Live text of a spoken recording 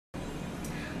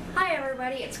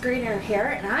everybody, it's Greener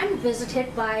here, and I'm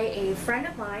visited by a friend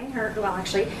of mine. Well,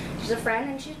 actually, she's a friend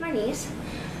and she's my niece.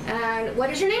 And what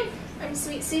is your name? I'm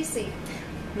Sweet Cece.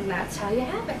 And that's how you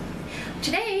have it.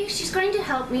 Today, she's going to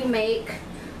help me make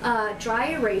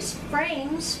dry erase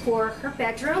frames for her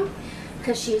bedroom,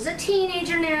 because she's a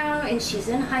teenager now and she's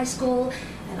in high school,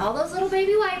 and all those little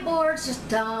baby whiteboards just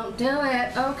don't do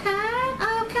it. Okay?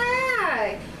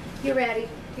 Okay. You ready?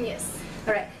 Yes.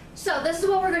 All right. So this is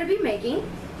what we're going to be making.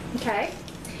 Okay,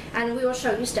 and we will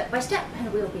show you step by step,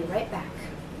 and we will be right back.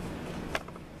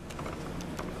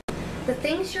 The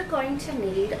things you're going to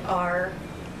need are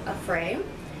a frame,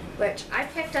 which I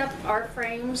picked up art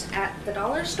frames at the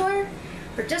dollar store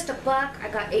for just $1. I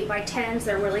got 8x10s.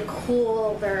 They're really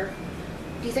cool. Do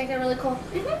you think they're really cool?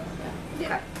 Mm-hmm.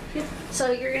 Yeah. Okay.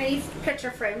 So you're going to need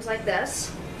picture frames like this.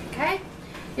 Okay.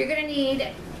 You're going to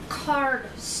need card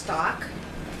stock.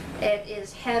 It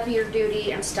is heavier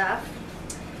duty and stuff.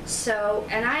 So,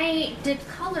 and I did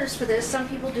colors for this. Some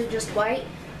people do just white,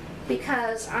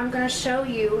 because I'm going to show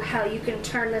you how you can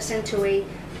turn this into a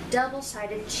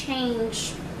double-sided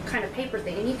change kind of paper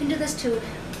thing. And you can do this to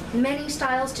many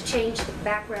styles to change the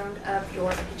background of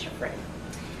your picture frame,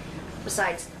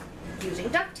 besides using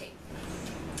duct tape.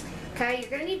 Okay, you're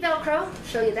going to need Velcro. I'll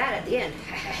show you that at the end.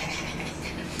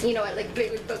 You know I like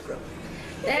playing with Velcro.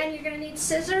 Then you're going to need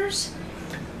scissors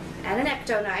and an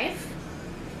ecto knife.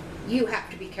 You have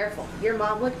to be careful. Your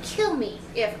mom would kill me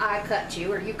if I cut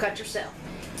you or you cut yourself.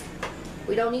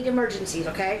 We don't need emergencies,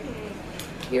 okay?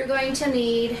 You're going to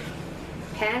need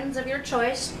pens of your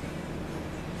choice,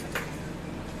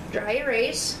 dry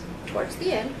erase towards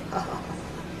the end,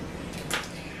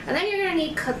 and then you're going to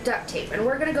need duct tape. And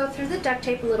we're going to go through the duct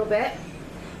tape a little bit.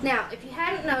 Now, if you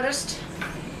hadn't noticed,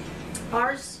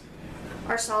 ours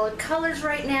are solid colors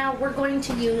right now. We're going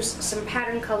to use some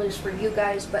pattern colors for you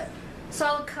guys, but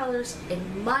solid colors,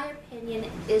 in my opinion,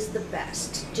 is the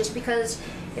best. Just because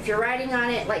if you're writing on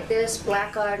it like this,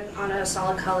 black on a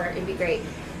solid color, it'd be great.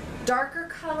 Darker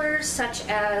colors such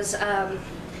as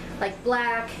like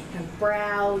black and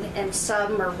brown and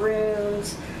some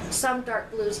maroons, some dark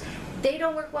blues, they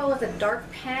don't work well with a dark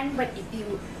pen, but if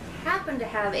you happen to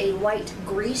have a white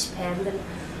grease pen, then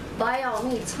by all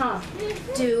means,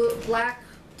 do black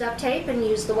duct tape and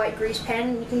use the white grease pen,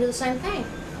 and you can do the same thing.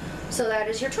 So that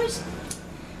is your choice.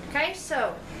 Okay,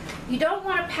 so you don't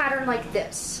want a pattern like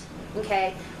this.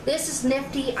 Okay, this is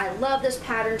nifty. I love this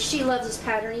pattern. She loves this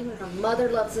pattern. Even her mother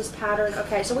loves this pattern.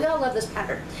 Okay, so we all love this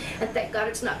pattern. And thank God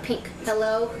it's not pink.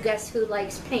 Hello, guess who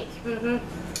likes pink?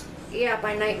 Yeah,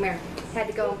 by nightmare. Had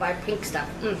to go and buy pink stuff.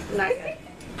 Not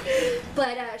good.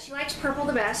 But she likes purple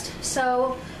the best.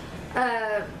 So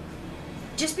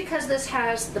just because this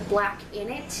has the black in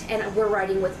it, and we're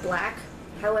writing with black,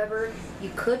 however, you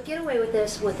could get away with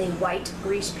this with a white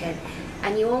grease pen,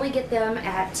 and you only get them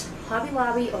at Hobby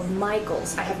Lobby or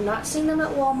Michael's. I have not seen them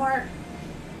at Walmart,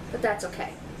 but that's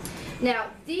okay. Now,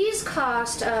 these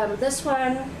cost, this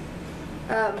one,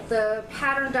 the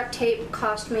pattern duct tape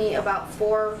cost me about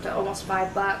 $4 to almost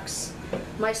 $5.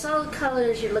 My solid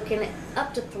colors, you're looking at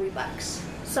up to $3.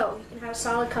 So you can have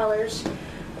solid colors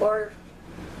or,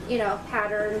 you know,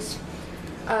 patterns.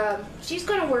 She's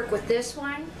going to work with this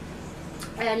one.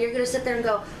 And you're going to sit there and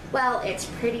go, well, it's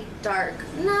pretty dark.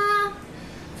 Nah,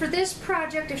 for this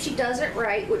project, if she does it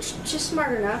right, which she's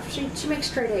smart enough, she makes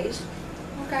straight A's.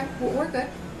 Okay, well, we're good.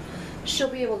 She'll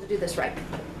be able to do this right.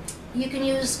 You can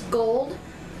use gold.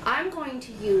 I'm going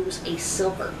to use a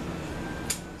silver.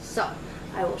 So,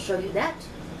 I will show you that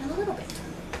in a little bit.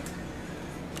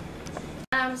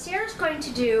 Sarah's going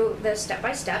to do this step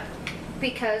by step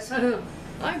because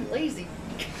I'm lazy.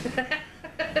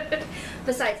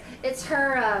 Besides, it's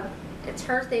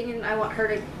her thing, and I want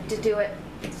her to do it,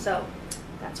 so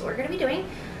that's what we're going to be doing.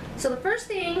 So the first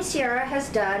thing Sierra has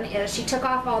done is she took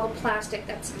off all the plastic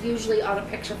that's usually on a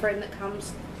picture frame that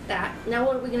comes that. Now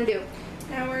what are we going to do?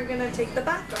 Now we're going to take the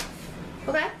back off.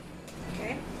 Okay.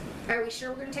 Okay. Are we sure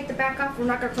we're going to take the back off? We're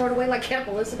not going to throw it away like Aunt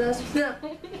Melissa does? No.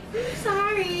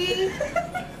 Sorry.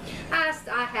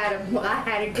 I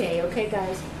had a day, okay,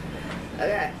 guys?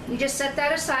 Okay. You just set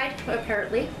that aside,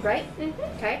 apparently, right?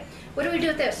 Okay. What do we do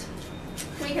with this?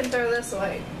 We can throw this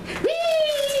away.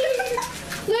 Whee!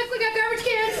 Look, we got garbage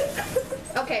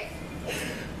cans! Okay.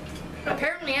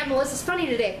 Apparently Aunt Melissa's funny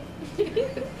today.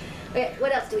 Okay,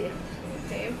 what else do we do?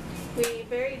 Okay. We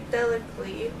very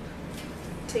delicately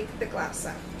take the glass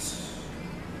out.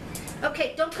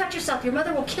 Okay, don't cut yourself. Your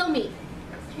mother will kill me.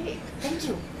 Okay. Thank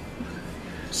you.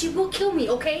 She will kill me,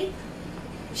 okay?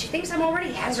 She thinks I'm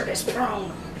already hazardous prone,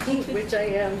 which I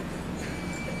am.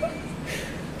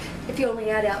 If you only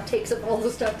had outtakes of all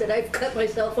the stuff that I've cut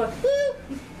myself on.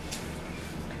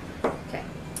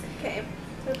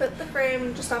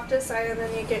 frame just off to the side, and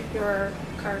then you get your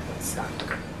card stock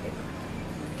paper.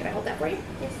 Can I hold that for you?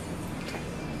 Yes. Okay.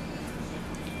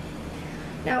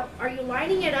 Now, are you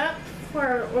lining it up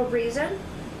for a reason?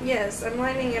 Yes, I'm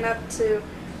lining it up to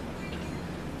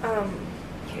Here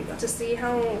you go. see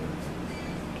how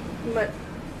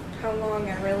long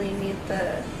I really need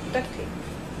the duct tape.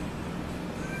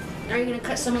 Are you going to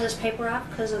cut some of this paper off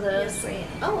because of the... Yes, I am.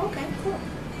 Oh, okay, cool.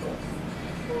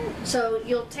 So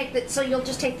you'll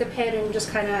just take the pen and just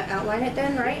kind of outline it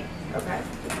then, right? Okay.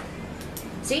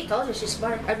 See, told you she's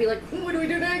smart. I'd be like, what do we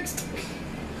do next?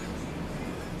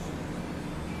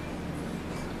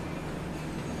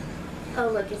 Oh,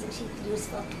 look, isn't she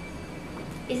useful?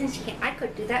 Isn't she? I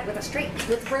could do that with a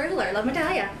ruler, let me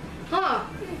tell ya. Huh?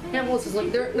 And Melissa's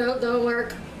like, no, don't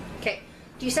work. Okay.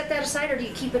 Do you set that aside or do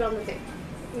you keep it on the thing?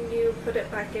 You put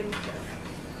it back in.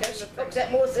 Yeah, she pokes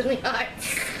at Melissa in the eye.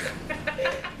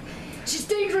 She's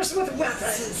dangerous with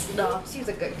weapons. No, she's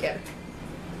a good kid.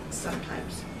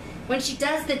 Sometimes. When she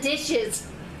does the dishes.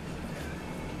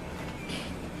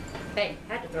 Hey,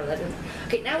 had to throw that in.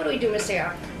 Okay, now what do we do, Miss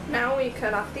Sarah? Now we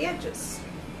cut off the edges.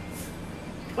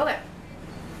 Okay.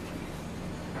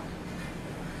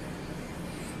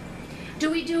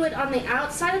 Do we do it on the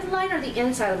outside of the line or the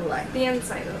inside of the line? The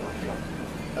inside of the line.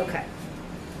 Okay.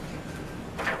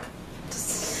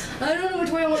 I don't know which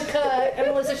way I want to cut. And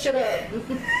Melissa, shut up.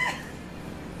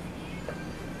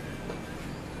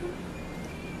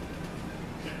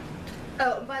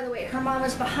 Oh, by the way, her mom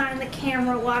is behind the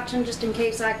camera watching just in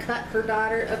case I cut her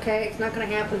daughter. Okay, it's not going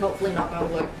to happen. Hopefully not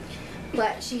on wood.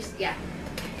 But she's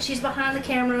behind the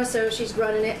camera, so she's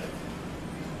running it.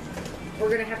 We're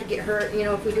going to have to get her,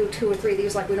 if we do 2 or 3 of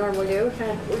these like we normally do,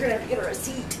 we're going to have to get her a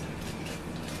seat.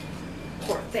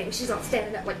 Poor thing. She's not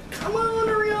standing up like, come on,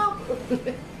 hurry up.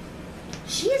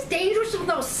 She is dangerous with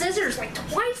those scissors. Like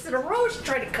twice in a row she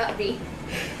tried to cut me.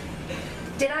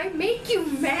 Did I make you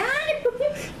mad?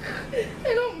 I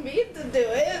don't mean to do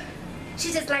it.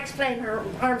 She just likes playing her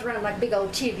arms around like big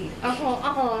old chibi.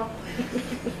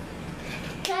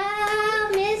 Go,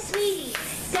 Miss Sweetie.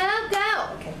 Go.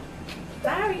 Okay.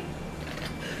 Sorry.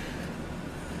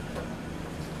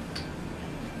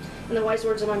 In the wise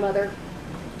words of my mother.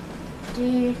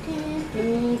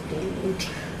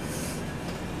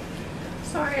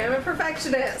 Sorry, I'm a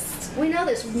perfectionist. We know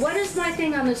this. What is my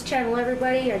thing on this channel,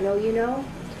 everybody? I know you know.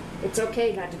 It's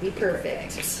okay not to be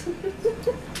perfect.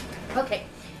 Okay,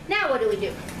 now what do?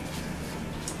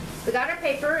 We got our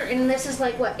paper, and this is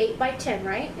like, what, 8 by 10,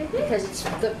 right? Mm-hmm. Because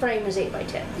the frame is 8 by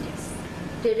 10. Yes.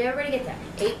 Did everybody get that?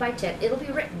 8 by 10. It'll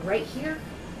be written right here.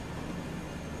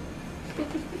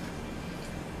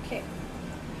 Okay.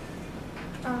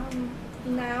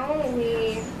 Now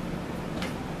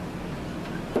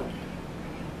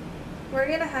we're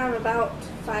gonna have about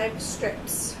 5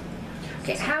 strips.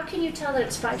 Okay, how can you tell that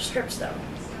it's 5 strips, though?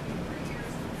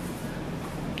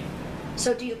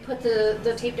 So do you put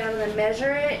the tape down and then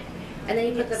measure it? And then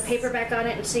you put the paper back on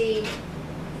it and see?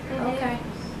 Mm-hmm. Okay.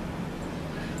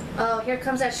 Oh, here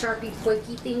comes that Sharpie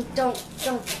flaky thing. Don't.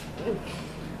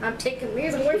 I'm taking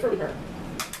these away from her.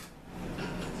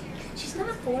 She's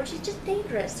not 4, she's just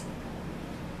dangerous.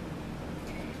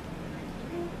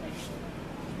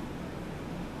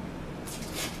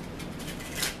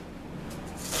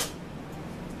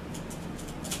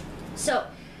 So,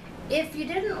 if you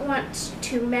didn't want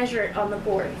to measure it on the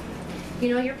board,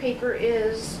 your paper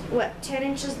is, what, 10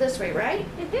 inches this way, right?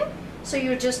 Mm-hmm. So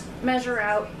you would just measure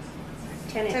out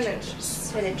 10 inches. 10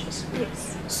 inches. 10 inches.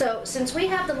 Yes. So, since we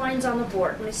have the lines on the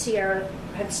board, Miss Sierra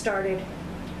had started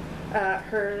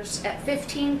hers at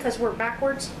 15 because we're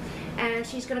backwards, and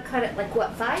she's going to cut it like,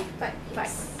 what, 5? 5.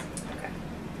 5.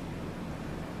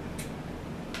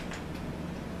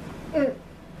 Okay.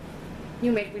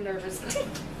 You make me nervous.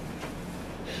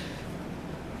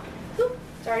 Oop,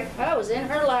 sorry, I was in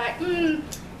her light.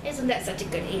 Isn't that such a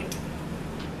good hand?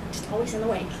 Just always in the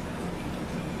way.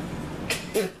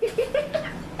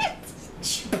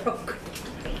 She broke.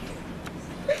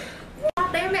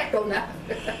 Damn Ecto knife.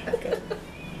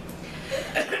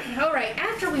 All right,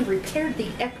 after we repaired the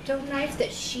Ecto knife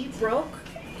that she broke,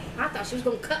 I thought she was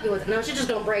going to cut me with it. No, she's just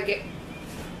going to break it.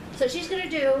 So she's going to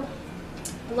do,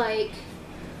 like,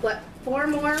 what, 4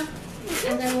 more?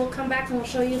 And then we'll come back and we'll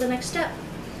show you the next step.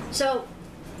 So,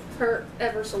 her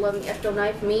ever so loving Ecto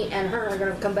knife, me and her are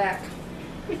going to come back.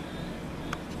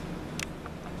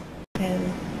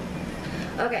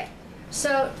 Okay,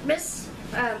 so Miss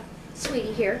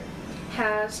Sweetie here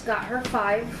has got her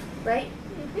 5, right?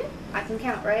 Mm-hmm. I can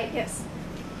count, right? Yes.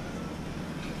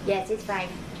 Yes, it's 5.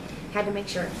 Had to make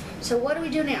sure. So what do we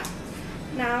do now?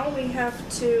 Now we have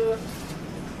to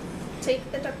take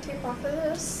the duct tape off of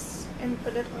this And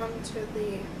put it onto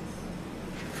the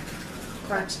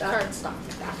Cardstock. cardstock.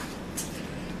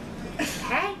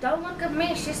 Hey, don't look at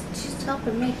me. She's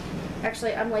helping me.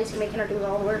 Actually, I'm lazy making her do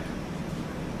all the work.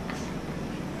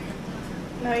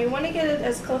 Now you want to get it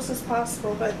as close as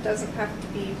possible, but it doesn't have to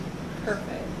be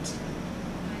perfect.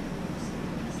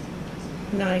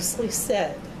 Nicely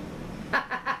said.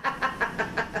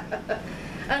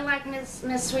 Unlike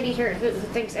Miss Sweetie here, who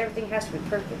thinks everything has to be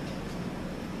perfect.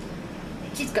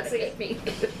 She's gonna hit me.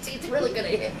 She's really gonna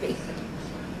hit me.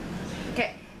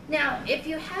 Okay. Now, if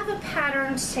you have a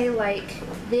pattern, say like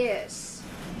this,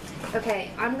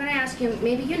 okay, I'm gonna ask you,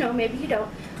 maybe you know, maybe you don't,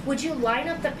 would you line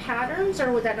up the patterns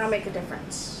or would that not make a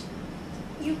difference?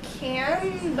 You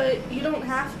can, but you don't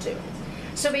have to.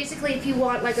 So basically, if you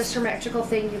want like a symmetrical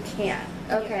thing, you can.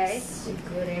 Okay. Yes.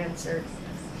 Good answer.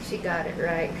 She got it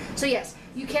right. So yes,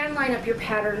 you can line up your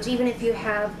patterns even if you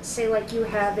have, say like you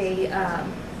have a,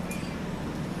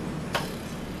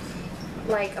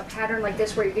 like a pattern like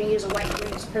this where you're going to use a white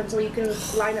grease pencil, you can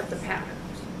line up the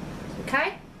patterns.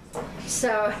 Okay?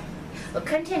 So, well,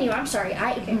 continue. I'm sorry.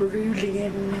 I really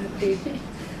interrupted.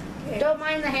 Don't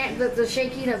mind the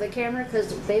shaking of the camera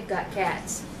because they've got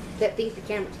cats that think the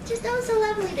camera's just oh so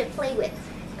lovely to play with.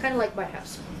 Kind of like my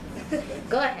house.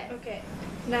 Go ahead. Okay.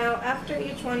 Now, after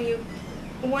each one, you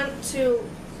want to,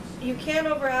 you can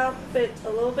overlap it a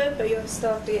little bit, but you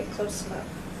still have to get close enough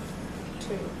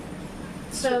to.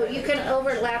 So you can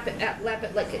overlap it, lap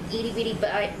it like an itty bitty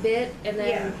bit, and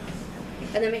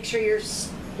then make sure your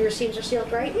seams are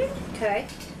sealed right. Okay.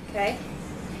 Okay.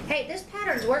 Hey, this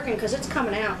pattern's working because it's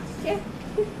coming out. Yeah.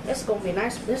 This is gonna be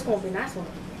nice. This is gonna be a nice one.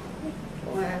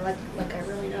 Boy, I like I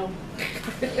really know.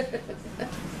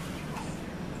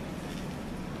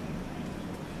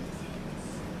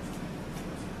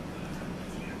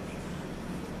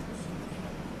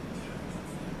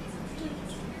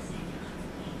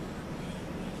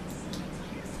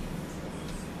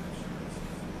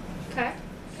 Okay.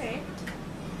 Okay.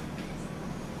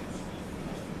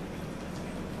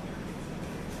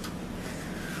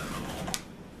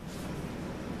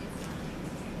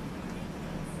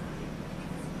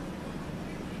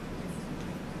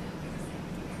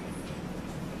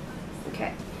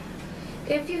 Okay.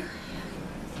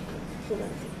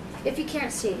 If you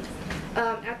can't see,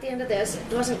 at the end of this,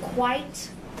 it wasn't quite,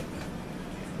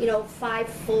 5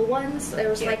 full ones. There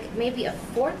was like maybe a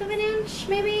 1/4 of an inch,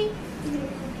 maybe.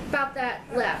 About that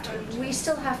left. We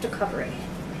still have to cover it.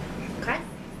 Okay?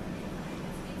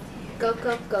 Go,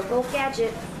 go, go, go,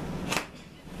 gadget.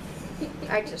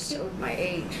 I just showed my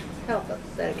age. How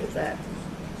pathetic is that?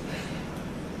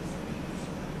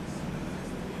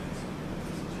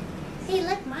 Hey,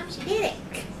 look, Mom, she did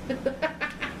it.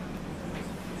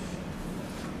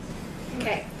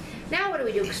 Okay. Now what do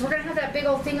we do? Because we're going to have that big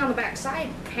old thing on the back side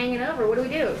hanging over. What do we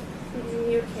do?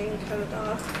 You can cut it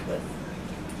off with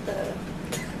the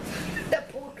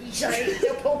pokey side,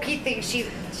 the pokey thing she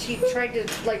tried to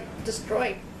like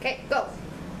destroy. Okay, go.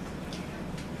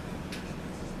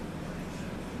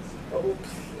 Oh,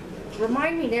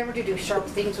 remind me never to do sharp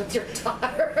things with your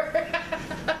daughter.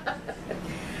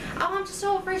 Oh, I'm just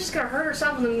so afraid she's gonna hurt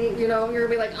herself, and then you're gonna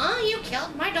be like, "Oh, you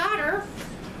killed my daughter."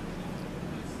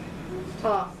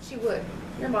 Oh, she would.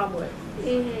 Your mom would.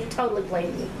 Totally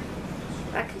blame me.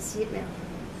 I can see it now.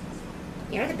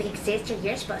 You're the big sister.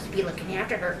 You're supposed to be looking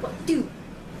after her. Well, dude,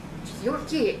 she's your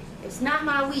kid. It's not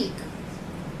my week.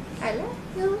 I love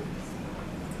you.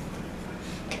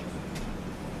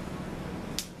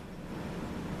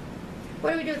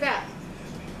 What do we do with that?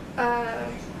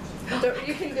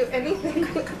 You can do anything.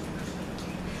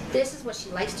 This is what she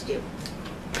likes to do.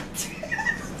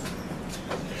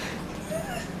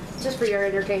 Just for your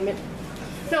entertainment.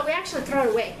 No, we actually throw it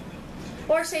away.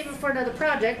 Or save it for another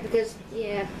project because,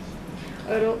 yeah,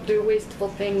 I don't do wasteful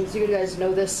things. You guys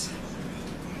know this.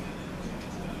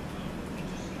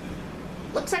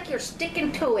 Looks like you're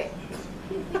sticking to it.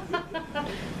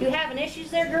 You having issues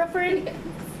there, girlfriend?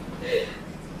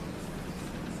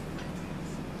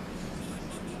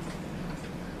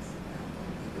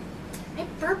 I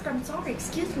burped, I'm sorry,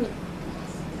 excuse me.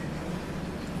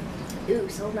 Ooh,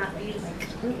 so not ladylike.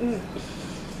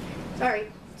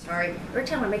 Sorry. Every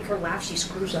time I make her laugh, she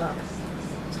screws up.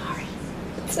 Sorry.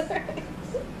 It's alright.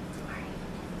 Sorry.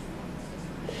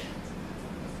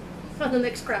 Well, the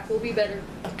next crap will be better.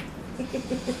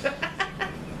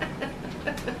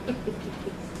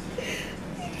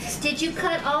 Did you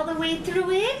cut all the way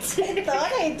through it? I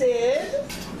thought I did.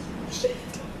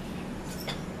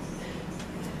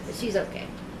 She's okay.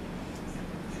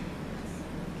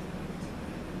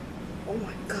 Oh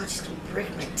my God, she's gonna break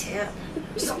my tip.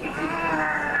 It's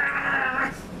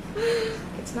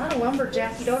It's not a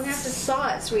lumberjack. You don't have to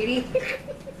saw it, sweetie.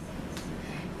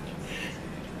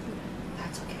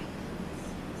 That's okay.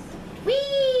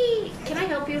 Whee! Can I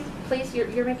help you, please?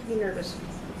 You're making me nervous.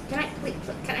 Can I, please?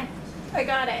 Can I? I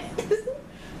got it.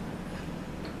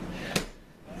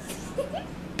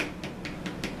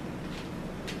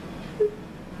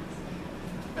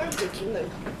 I'm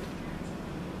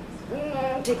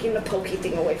taking the pokey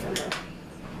thing away from her.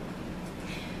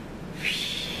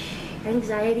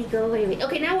 Anxiety, go away.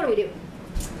 Okay, now what do we do?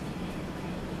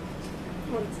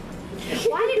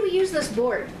 Why did we use this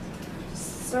board?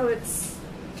 So it's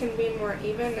can be more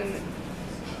even and.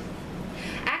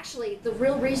 Actually, the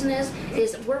real reason is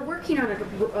we're working on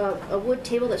a wood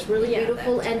table that's really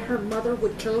beautiful, and her mother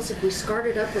would kill us if we scarred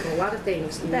it up with a lot of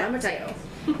things. And I'm gonna tell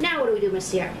you. Now what do we do, Miss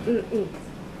Sierra?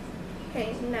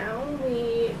 Okay, now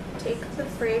we take the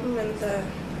frame and the.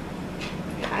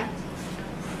 Okay.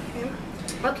 Okay.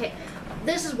 Okay,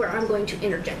 this is where I'm going to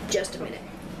interject just a minute.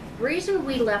 Reason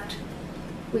we'd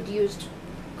used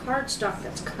cardstock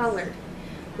that's colored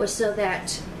was so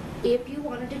that if you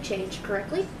wanted to change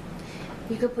correctly,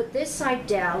 you could put this side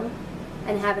down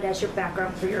and have it as your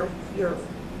background for your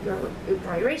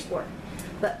erase board.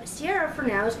 But Sierra, for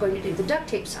now, is going to do the duct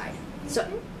tape side. So,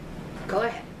 go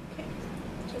ahead. Okay.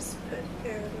 Just put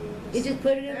in. You just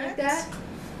put it in like that?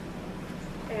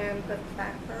 And put the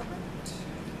background.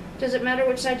 Does it matter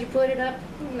which side you put it up?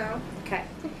 No. Okay.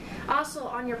 Also,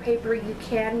 on your paper, you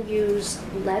can use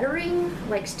lettering,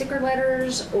 like sticker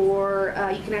letters, or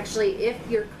you can actually, if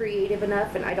you're creative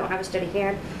enough, and I don't have a steady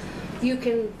hand, you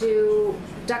can do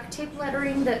duct tape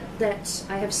lettering that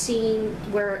I have seen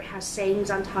where it has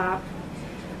sayings on top.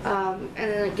 And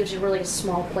then it gives you really a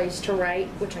small place to write,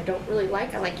 which I don't really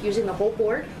like. I like using the whole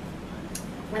board.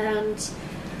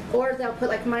 Or they'll put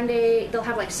like Monday, they'll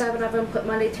have like 7 of them, put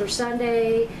Monday through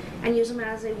Sunday, and use them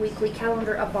as a weekly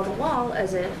calendar up on the wall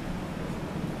as a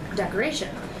decoration.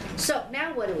 So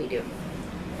now what do we do?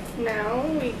 Now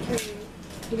we can.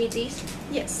 You need these?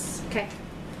 Yes. Okay.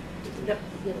 Nope,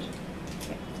 the others.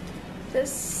 Okay.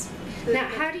 This. Now,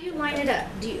 how do you line it up?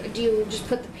 Do you just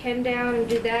put the pen down and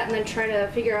do that, and then try to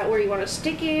figure out where you want to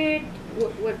stick it?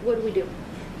 What do we do?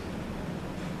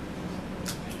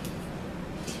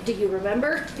 Do you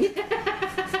remember?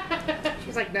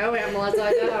 She's like, no, Melissa,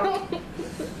 I don't.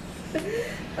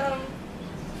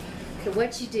 Okay,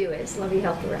 what you do is, let me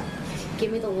help you out.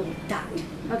 Give me the little dot.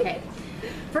 Okay.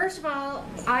 First of all,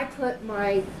 I put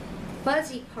my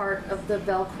fuzzy part of the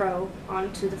Velcro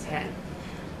onto the pen.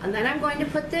 And then I'm going to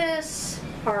put this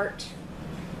part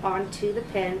onto the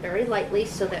pen very lightly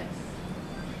so that,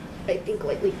 I think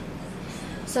lightly,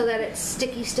 so that it's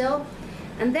sticky still.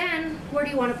 And then, where do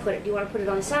you want to put it? Do you want to put it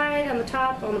on the side, on the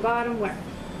top, on the bottom, where?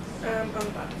 On the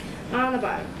bottom. On the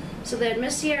bottom. So then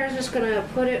Miss Sierra's just going to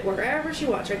put it wherever she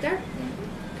wants, right there?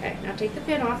 Mm-hmm. Okay, now take the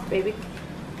pin off, baby.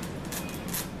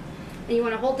 And you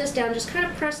want to hold this down, just kind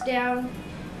of press down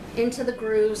into the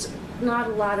grooves. Not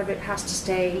a lot of it has to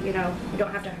stay, you know, you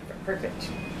don't have to have it perfect.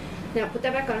 Now put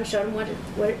that back on and show them what it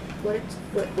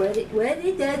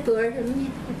does for.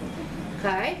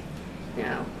 Okay,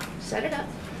 now set it up.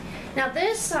 Now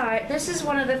this side, this is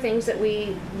one of the things that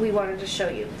we wanted to show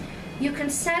you. You can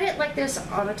set it like this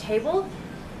on a table.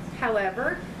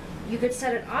 However, you could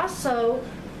set it also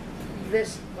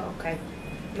this, okay,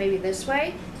 maybe this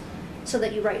way, so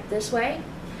that you write this way.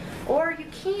 Or you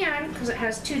can, because it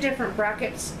has 2 different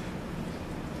brackets,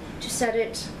 to set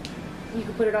it, you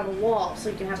can put it on the wall, so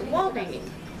you can have a wall hanging.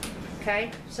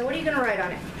 Okay, so what are you going to write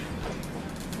on it?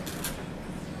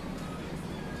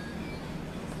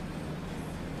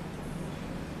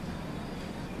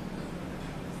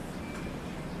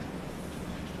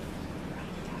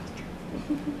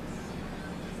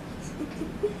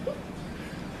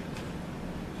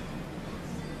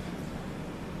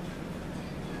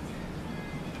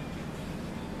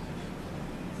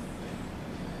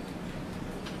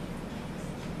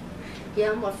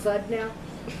 Yeah, I'm a FUD now.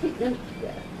 Yeah,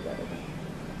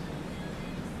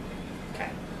 okay.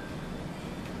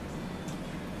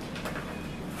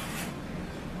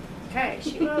 Okay,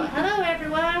 she wrote, hello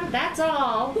everyone, that's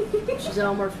all. She's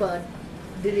Elmer FUD.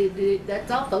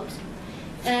 That's all, folks.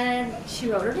 And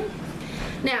she wrote her name.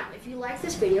 Now, if you like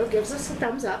this video, give us a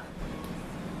thumbs up.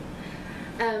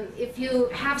 If you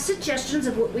have suggestions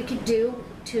of what we could do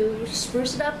to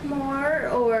spruce it up more,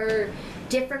 or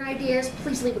different ideas,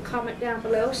 please leave a comment down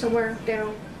below, somewhere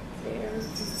down there.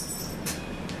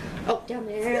 Oh, down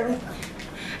there.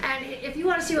 And if you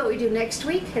want to see what we do next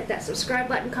week, hit that subscribe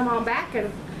button, come on back, and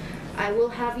I will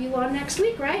have you on next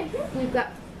week, right? We've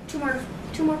got two more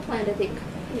planned, I think.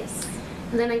 Yes.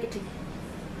 And then I get to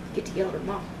yell at her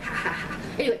mom.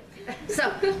 Anyway,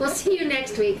 So we'll see you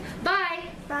next week. Bye.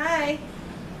 Bye.